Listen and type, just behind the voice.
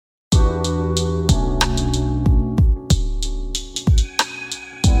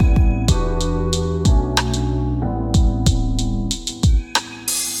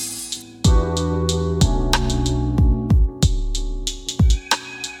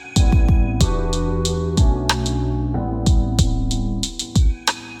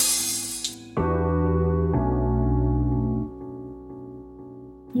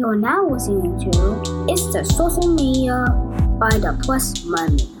You are now listening to It's the Social Media by the Plus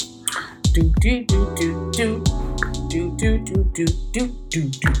Money. Do do do do do do do do do do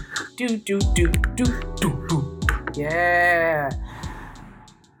do do do do do. Yeah.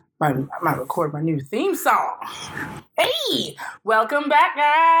 I might record my new theme song. Hey, welcome back,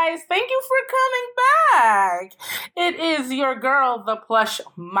 guys. Thank you for coming back. It is your girl, the Plush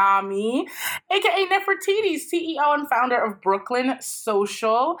Mommy, aka Nefertiti, CEO and founder of Brooklyn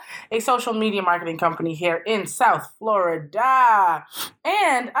Social, a social media marketing company here in South Florida.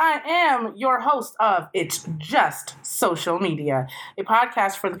 And I am your host of It's Just Social Media, a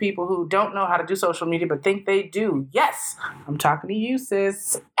podcast for the people who don't know how to do social media but think they do. Yes, I'm talking to you,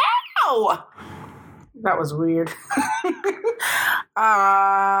 sis. Ow! That was weird.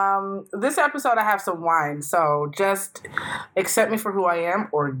 This episode I have some wine, so just accept me for who I am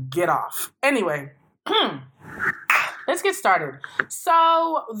or get off. Anyway, let's get started.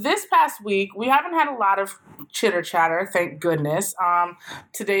 So this past week, we haven't had a lot of chitter chatter, thank goodness.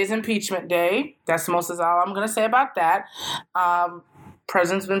 Today is impeachment day. That's most is all I'm going to say about that.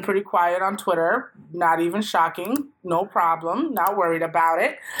 President's been pretty quiet on Twitter. Not even shocking. No problem. Not worried about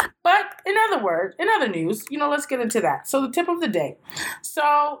it. But in other news, let's get into that. So the tip of the day.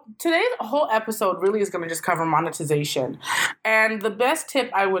 So today's whole episode really is going to just cover monetization. And the best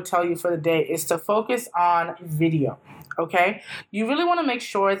tip I would tell you for the day is to focus on video. Okay? You really want to make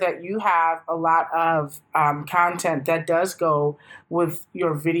sure that you have a lot of content that does go with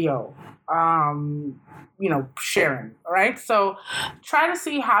your video. Sharing, all right? So try to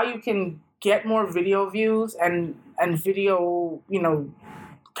see how you can get more video views and video,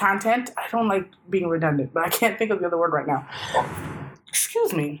 content. I don't like being redundant, but I can't think of the other word right now.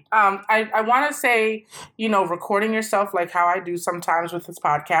 Excuse me. I want to say, recording yourself like how I do sometimes with this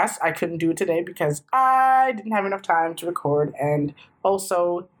podcast. I couldn't do it today because I didn't have enough time to record and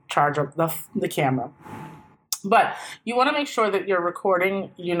also charge up the camera. But you want to make sure that you're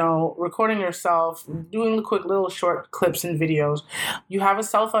recording yourself, doing the quick little short clips and videos. You have a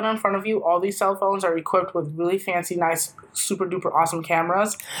cell phone in front of you. All these cell phones are equipped with really fancy, nice, super duper awesome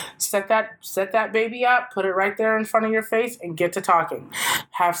cameras. Set that baby up, put it right there in front of your face and get to talking.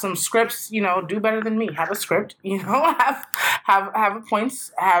 Have some scripts, do better than me. Have a script, have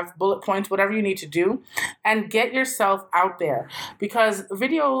points, have bullet points, whatever you need to do, and get yourself out there because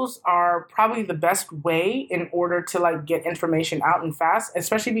videos are probably the best way in order to get information out and fast,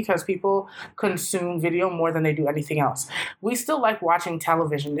 especially because people consume video more than they do anything else. We still like watching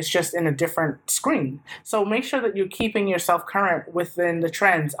television. It's just in a different screen. So make sure that you're keeping yourself current within the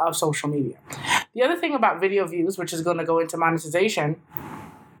trends of social media. The other thing about video views, which is going to go into monetization,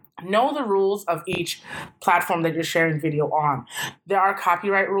 know the rules of each platform that you're sharing video on. There are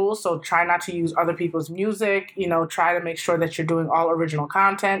copyright rules, so try not to use other people's music. Try to make sure that you're doing all original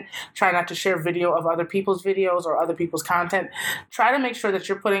content. Try not to share video of other people's videos or other people's content. Try to make sure that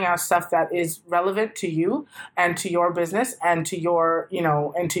you're putting out stuff that is relevant to you and to your business and to your,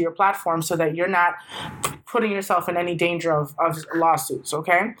 and to your platform so that you're not putting yourself in any danger of lawsuits,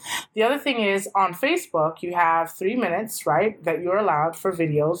 okay? The other thing is on Facebook, you have 3 minutes, right, that you're allowed for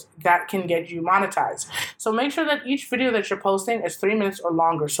videos that can get you monetized. So make sure that each video that you're posting is 3 minutes or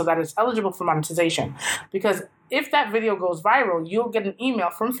longer so that it's eligible for monetization. Because if that video goes viral, you'll get an email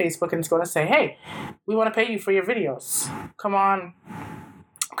from Facebook and it's going to say, hey, we want to pay you for your videos. Come on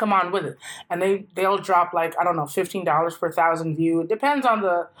with it. And they'll drop $15 per 1,000 views. It depends on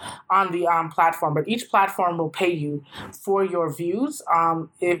the platform, but each platform will pay you for your views,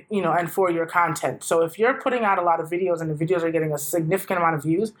 and for your content. So if you're putting out a lot of videos and the videos are getting a significant amount of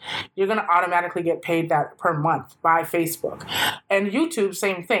views, you're going to automatically get paid that per month by Facebook. And YouTube,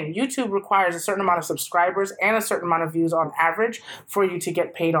 same thing. YouTube requires a certain amount of subscribers and a certain amount of views on average for you to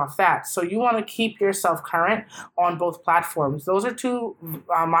get paid off that. So you want to keep yourself current on both platforms. Those are two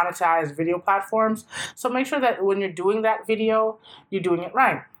monetized video platforms. So make sure that when you're doing that video, you're doing it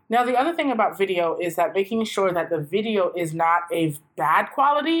right. Now, the other thing about video is that making sure that the video is not a bad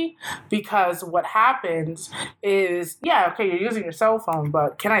quality, because what happens is, you're using your cell phone,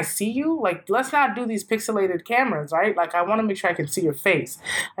 but can I see you? Let's not do these pixelated cameras, right? I want to make sure I can see your face.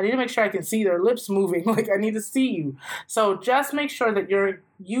 I need to make sure I can see their lips moving. I need to see you. So just make sure that you're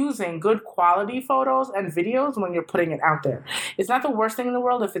using good quality photos and videos when you're putting it out there. It's not the worst thing in the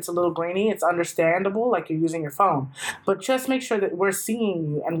world if it's a little grainy. It's understandable, like you're using your phone. But just make sure that we're seeing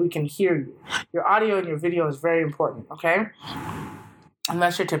you and we can hear you. Your audio and your video is very important, okay? And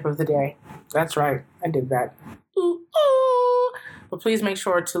that's your tip of the day. That's right. I did that. Ooh, ooh. But please make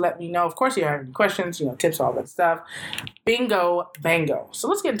sure to let me know. Of course, you have any questions, tips, all that stuff. Bingo, bango. So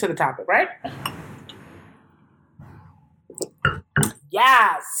let's get into the topic, right?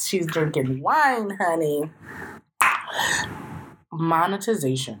 Yes, she's drinking wine, honey.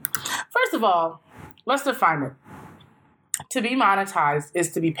 Monetization. First of all, let's define it. To be monetized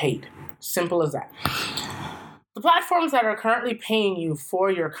is to be paid. Simple as that. The platforms that are currently paying you for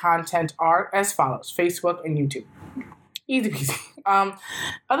your content are as follows: Facebook and YouTube. Easy peasy.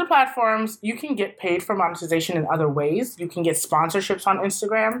 Other platforms, you can get paid for monetization in other ways. You can get sponsorships on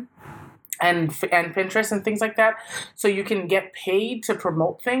Instagram and Pinterest and things like that. So you can get paid to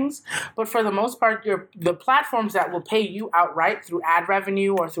promote things. But for the most part, the platforms that will pay you outright through ad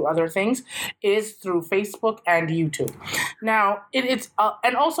revenue or through other things is through Facebook and YouTube. Now, it's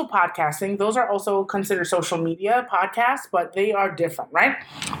and also podcasting. Those are also considered social media podcasts, but they are different, right?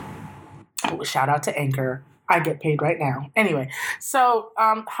 Shout out to Anchor. I get paid right now. Anyway, so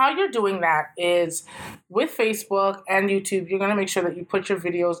how you're doing that is with Facebook and YouTube, you're going to make sure that you put your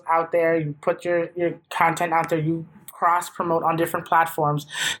videos out there, you put your content out there, you cross-promote on different platforms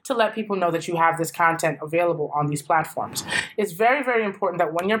to let people know that you have this content available on these platforms. It's very, very important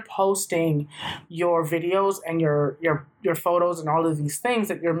that when you're posting your videos and your photos and all of these things,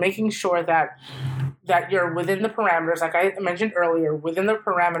 that you're making sure that you're within the parameters, like I mentioned earlier, within the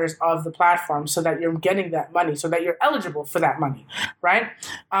parameters of the platform, so that you're getting that money, so that you're eligible for that money, right?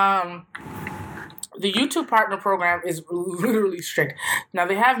 The YouTube Partner Program is literally strict. Now,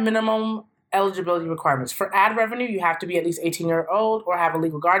 they have minimum eligibility requirements. For ad revenue, you have to be at least 18 years old or have a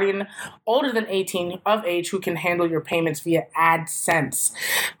legal guardian older than 18 of age who can handle your payments via AdSense.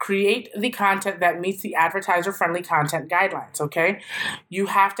 Create the content that meets the advertiser-friendly content guidelines, okay? You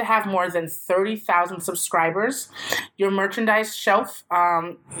have to have more than 30,000 subscribers. Your merchandise shelf,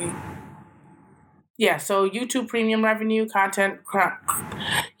 so YouTube premium revenue, content,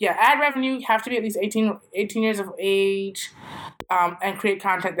 ad revenue, you have to be at least 18 years of age, and create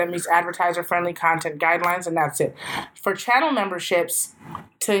content that meets advertiser-friendly content guidelines, and that's it. For channel memberships,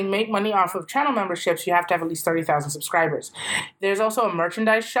 to make money off of channel memberships, you have to have at least 30,000 subscribers. There's also a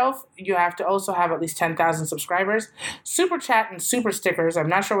merchandise shelf. You have to also have at least 10,000 subscribers. Super chat and super stickers. I'm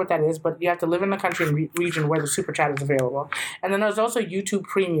not sure what that is, but you have to live in the country and region where the super chat is available. And then there's also YouTube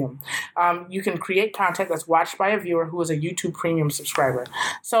Premium. You can create content that's watched by a viewer who is a YouTube Premium subscriber.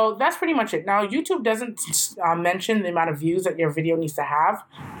 So that's pretty much it. Now, YouTube doesn't mention the amount of views that your video needs to have,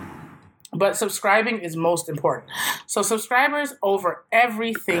 but subscribing is most important. So subscribers over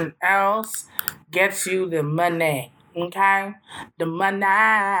everything else gets you the money, okay? The money,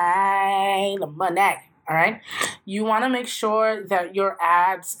 all right? You want to make sure that your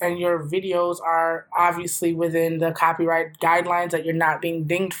ads and your videos are obviously within the copyright guidelines, that you're not being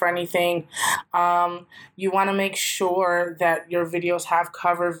dinged for anything. You want to make sure that your videos have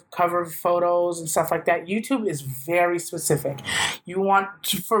cover photos and stuff like that. YouTube is very specific. You want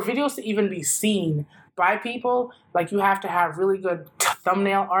for videos to even be seen by people, like you have to have really good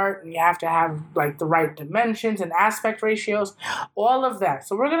thumbnail art, and you have to have like the right dimensions and aspect ratios, all of that.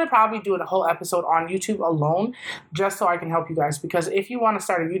 So we're going to probably do a whole episode on YouTube alone, just so I can help you guys, because if you want to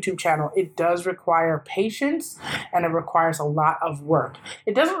start a YouTube channel, it does require patience and it requires a lot of work.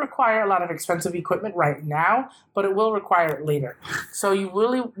 It doesn't require a lot of expensive equipment right now, but it will require it later. So you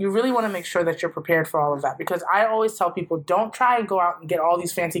really want to make sure that you're prepared for all of that, because I always tell people, don't try and go out and get all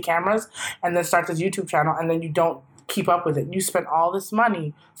these fancy cameras and then start this YouTube channel and then you don't keep up with it. You spend all this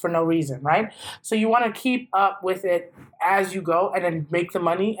money for no reason, right? So you want to keep up with it as you go and then make the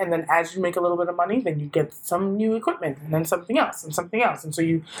money. And then as you make a little bit of money, then you get some new equipment and then something else and something else. And so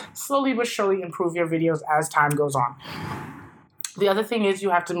you slowly but surely improve your videos as time goes on. The other thing is you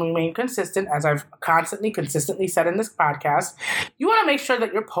have to remain consistent, as I've consistently said in this podcast. You want to make sure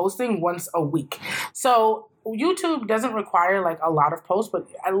that you're posting once a week. So YouTube doesn't require like a lot of posts, but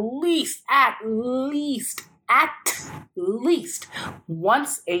at least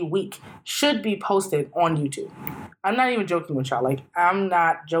once a week should be posted on YouTube. I'm not even joking with y'all. Like, I'm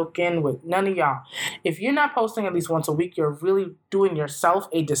not joking with none of y'all. If you're not posting at least once a week, you're really doing yourself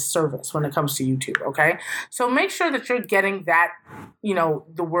a disservice when it comes to YouTube, okay? So make sure that you're getting that,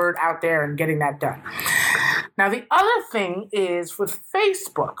 the word out there and getting that done. Now, the other thing is with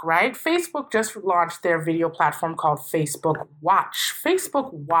Facebook, right? Facebook just launched their video platform called Facebook Watch.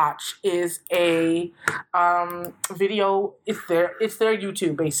 Facebook Watch is a video, it's their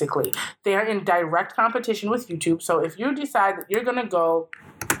YouTube, basically. They're in direct competition with YouTube. So if you decide that you're going to go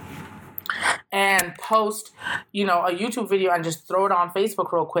and post, a YouTube video and just throw it on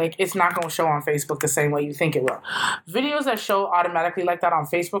Facebook real quick, it's not going to show on Facebook the same way you think it will. Videos that show automatically like that on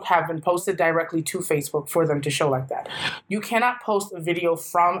Facebook have been posted directly to Facebook for them to show like that. You cannot post a video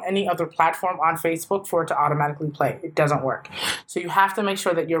from any other platform on Facebook for it to automatically play. It doesn't work. So you have to make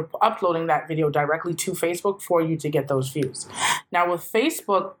sure that you're uploading that video directly to Facebook for you to get those views. Now with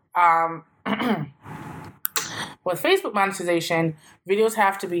Facebook, with Facebook monetization, videos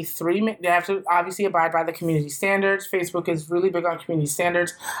have to be 3 minutes. They have to obviously abide by the community standards. Facebook is really big on community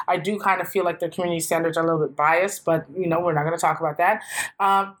standards. I do kind of feel like their community standards are a little bit biased, but we're not going to talk about that.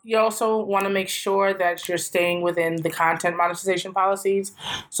 You also want to make sure that you're staying within the content monetization policies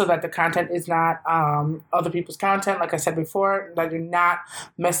so that the content is not other people's content. Like I said before, that you're not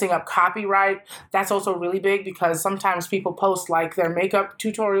messing up copyright. That's also really big because sometimes people post like their makeup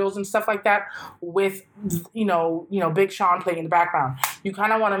tutorials and stuff like that with, Big Sean playing in the background. You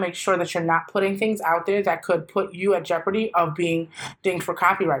kind of want to make sure that you're not putting things out there that could put you at jeopardy of being dinged for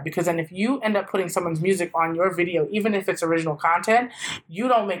copyright. Because then if you end up putting someone's music on your video, even if it's original content, you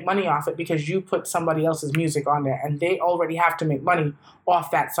don't make money off it because you put somebody else's music on there and they already have to make money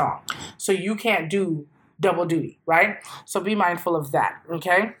off that song. So you can't do double duty, right? So be mindful of that,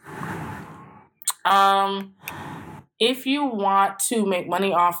 okay? If you want to make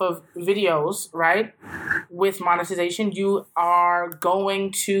money off of videos, right, with monetization, you are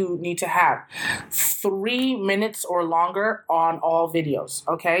going to need to have 3 minutes or longer on all videos,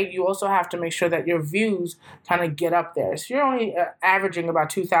 okay? You also have to make sure that your views kind of get up there. So you're only averaging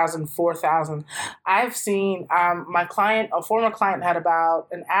about 2,000, 4,000. I've seen my client, a former client, had about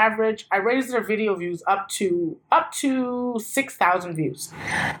an average. I raised their video views up to 6,000 views,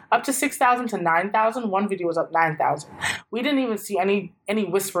 up to 6,000 to 9,000. One video was up 9,000. We didn't even see any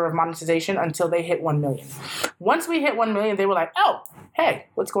whisper of monetization until they hit 1 million. Once we hit 1 million, they were like, "Oh, hey,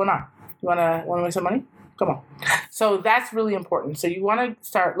 what's going on? You wanna make some money? Come on." So that's really important. So you want to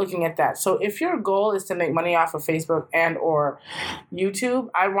start looking at that. So if your goal is to make money off of Facebook and or YouTube,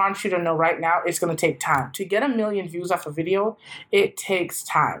 I want you to know right now it's going to take time. To get 1 million views off a video, it takes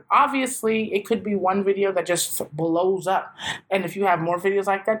time. Obviously, it could be one video that just blows up. And if you have more videos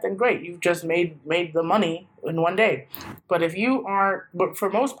like that, then great. You've just made the money in one day. But if you aren't, but for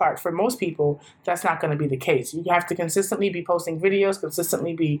most people, that's not going to be the case. You have to consistently be posting videos,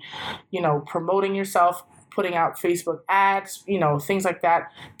 consistently be, promoting yourself, putting out Facebook ads, things like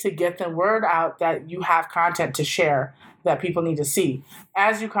that to get the word out that you have content to share that people need to see.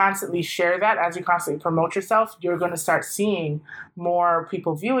 As you constantly share that, as you constantly promote yourself, you're going to start seeing more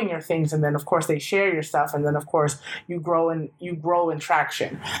people viewing your things. And then, of course, they share your stuff. And then, of course, you grow in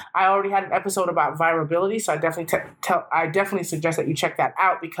traction. I already had an episode about virability, so I definitely suggest that you check that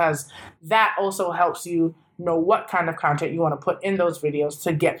out because that also helps you know what kind of content you want to put in those videos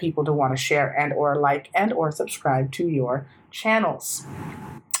to get people to want to share and or like and or subscribe to your channels.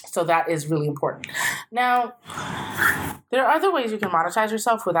 So that is really important. Now, there are other ways you can monetize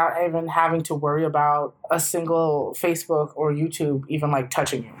yourself without even having to worry about a single Facebook or YouTube even like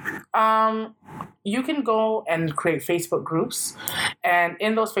touching you. You can go and create Facebook groups. And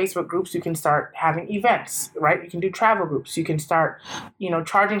in those Facebook groups, you can start having events, right? You can do travel groups. You can start,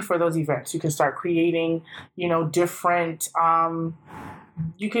 charging for those events. You can start creating,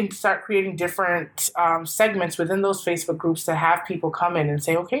 different segments within those Facebook groups to have people come in and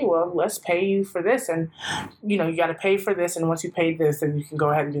say, okay, well, let's pay you for this. And, you got to pay for this. And once you pay this, then you can go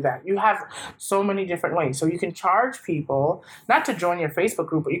ahead and do that. You have so many different ways. So you can charge people not to join your Facebook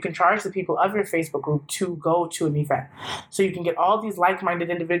group, but you can charge the people of your Facebook group to go to an event. So you can get all these like-minded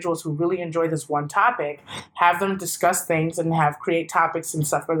individuals who really enjoy this one topic, have them discuss things and create topics and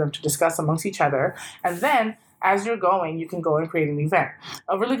stuff for them to discuss amongst each other. And then as you're going, you can go and create an event.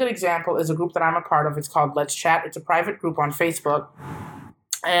 A really good example is a group that I'm a part of. It's called Let's Chat. It's a private group on Facebook.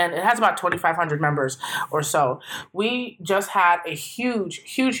 And it has about 2,500 members or so. We just had a huge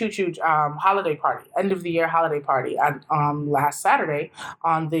holiday party, end of the year holiday party last Saturday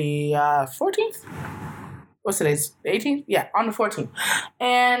on the 14th. What's today's 18th? Yeah, on the 14th.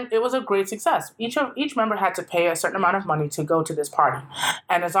 And it was a great success. Each member had to pay a certain amount of money to go to this party.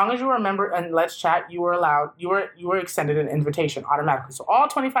 And as long as you were a member in Let's Chat, you were extended an invitation automatically. So all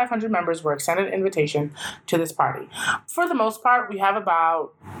 2,500 members were extended an invitation to this party. For the most part, we have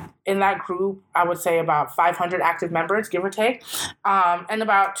about in that group, I would say about 500 active members, give or take, and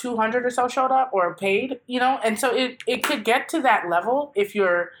about 200 or so showed up or paid, and so it could get to that level if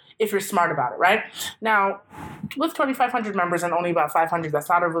you're smart about it, right? Now, with 2,500 members and only about 500, that's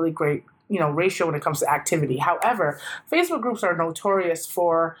not a really great ratio when it comes to activity. However, Facebook groups are notorious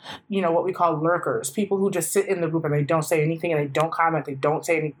for, what we call lurkers, people who just sit in the group and they don't say anything and they don't comment, they don't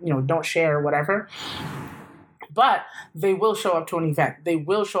say any, don't share, whatever. But they will show up to an event. They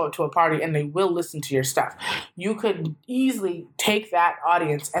will show up to a party and they will listen to your stuff. You could easily take that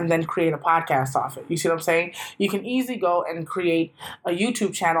audience and then create a podcast off it. You see what I'm saying? You can easily go and create a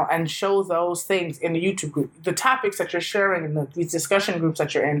YouTube channel and show those things in the YouTube group. The topics that you're sharing in these discussion groups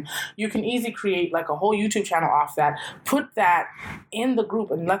that you're in, you can easily create like a whole YouTube channel off that, put that in the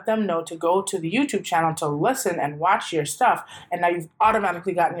group and let them know to go to the YouTube channel to listen and watch your stuff. And now you've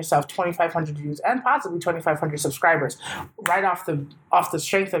automatically gotten yourself 2,500 views and possibly 2,500 subscribers right off the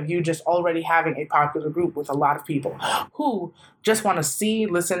strength of you just already having a popular group with a lot of people who just want to see,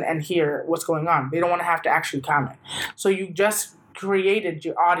 listen, and hear what's going on. They don't want to have to actually comment. So you just created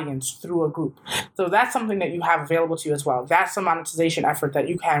your audience through a group. So that's something that you have available to you as well. That's a monetization effort that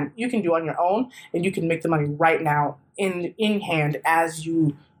you can do on your own, and you can make the money right now in hand as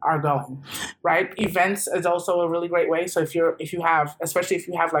you are going, right? Events is also a really great way. So if you have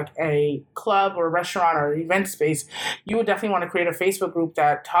like a club or a restaurant or an event space, you would definitely want to create a Facebook group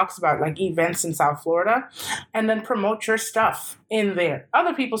that talks about like events in South Florida and then promote your stuff in there.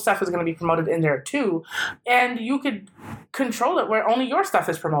 Other people's stuff is going to be promoted in there too. And you could control it where only your stuff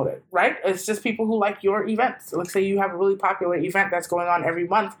is promoted, right? It's just people who like your events. Let's say you have a really popular event that's going on every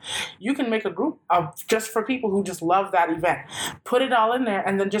month. You can make a group of just for people who just love that event. Put it all in there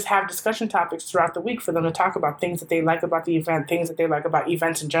and then just have discussion topics throughout the week for them to talk about things that they like about the event, things that they like about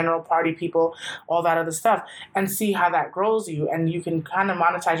events in general, party people, all that other stuff, and see how that grows you. And you can kind of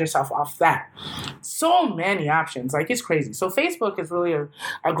monetize yourself off that. So many options. Like, it's crazy. So Facebook is really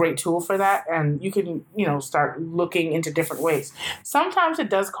a great tool for that. And you can, start looking into different ways. Sometimes it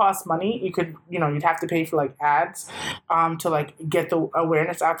does cost money. You could, you'd have to pay for like ads to like get the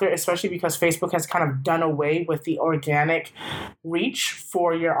awareness out there, especially because Facebook has kind of done away with the organic reach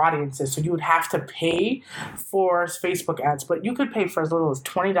for your audiences. So you would have to pay for Facebook ads, but you could pay for as little as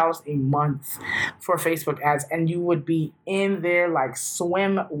 $20 a month for Facebook ads, and you would be in there like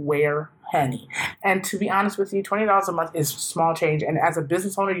swimwear honey. And to be honest with you, $20 a month is small change. And as a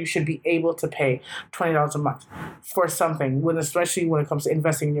business owner, you should be able to pay $20 a month for something, especially when it comes to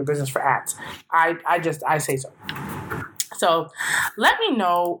investing in your business for ads. I say so. So let me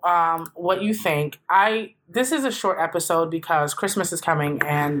know what you think. This is a short episode because Christmas is coming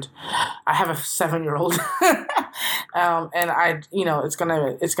and I have a 7-year-old and it's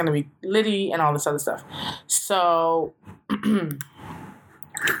gonna be litty and all this other stuff. So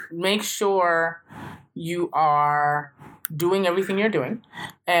make sure you are doing everything you're doing,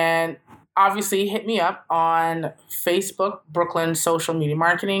 and obviously hit me up on Facebook, Brooklyn Social Media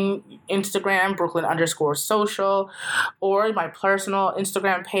Marketing, Instagram, Brooklyn_social, or my personal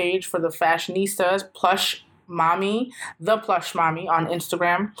Instagram page for the fashionistas, the Plush Mommy on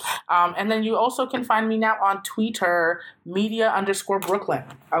Instagram. And then you also can find me now on Twitter, media_Brooklyn.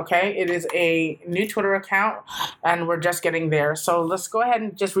 Okay. It is a new Twitter account and we're just getting there. So let's go ahead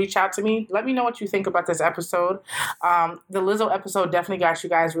and just reach out to me. Let me know what you think about this episode. The Lizzo episode definitely got you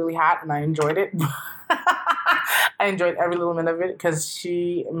guys really hot and I enjoyed it. I enjoyed every little minute of it because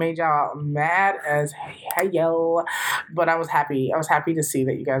she made y'all mad as hell. But I was happy. I was happy to see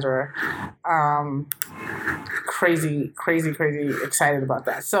that you guys were crazy excited about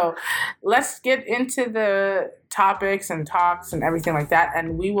that. So let's get into the topics and talks and everything like that.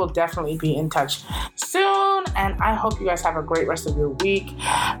 And we will definitely be in touch soon. And I hope you guys have a great rest of your week.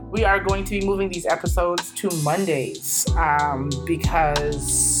 We are going to be moving these episodes to Mondays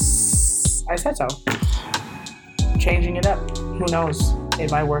because I said so. Changing it up. Who knows?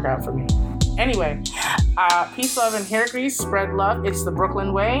 It might work out for me. Anyway, peace, love, and hair grease. Spread love. It's the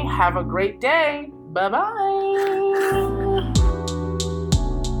Brooklyn way. Have a great day. Bye-bye.